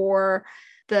Depression or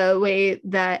the way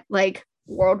that like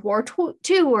World War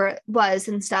II was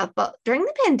and stuff. But during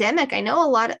the pandemic, I know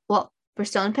we're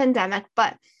still in pandemic,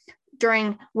 but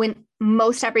during when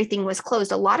most everything was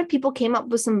closed, a lot of people came up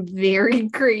with some very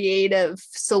creative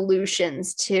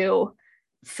solutions to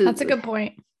food. That's a good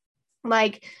point.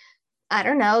 Like, I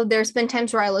don't know. There's been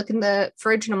times where I look in the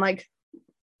fridge and I'm like,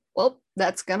 well,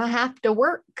 that's going to have to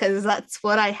work because that's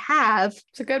what I have.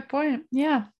 It's a good point.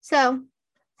 Yeah. So,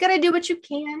 got to do what you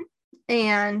can.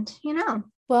 And,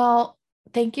 Well,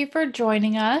 thank you for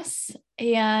joining us.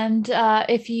 And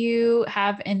if you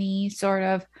have any sort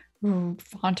of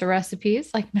Fanta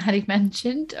recipes, like Maddie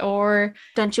mentioned, or...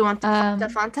 Don't you want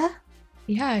the Fanta?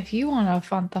 Yeah, if you want a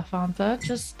Fanta,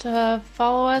 just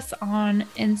follow us on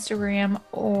Instagram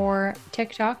or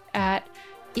TikTok at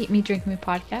Eat Me Drink Me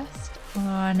Podcast,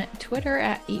 on Twitter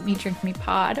at Eat Me Drink Me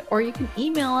Pod, or you can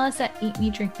email us at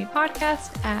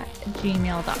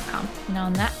eatmedrinkmepodcast@gmail.com. And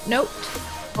on that note,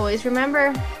 always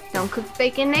remember, don't cook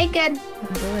bacon naked.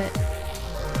 Do it.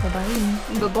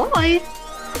 Bye-bye. Bye-bye.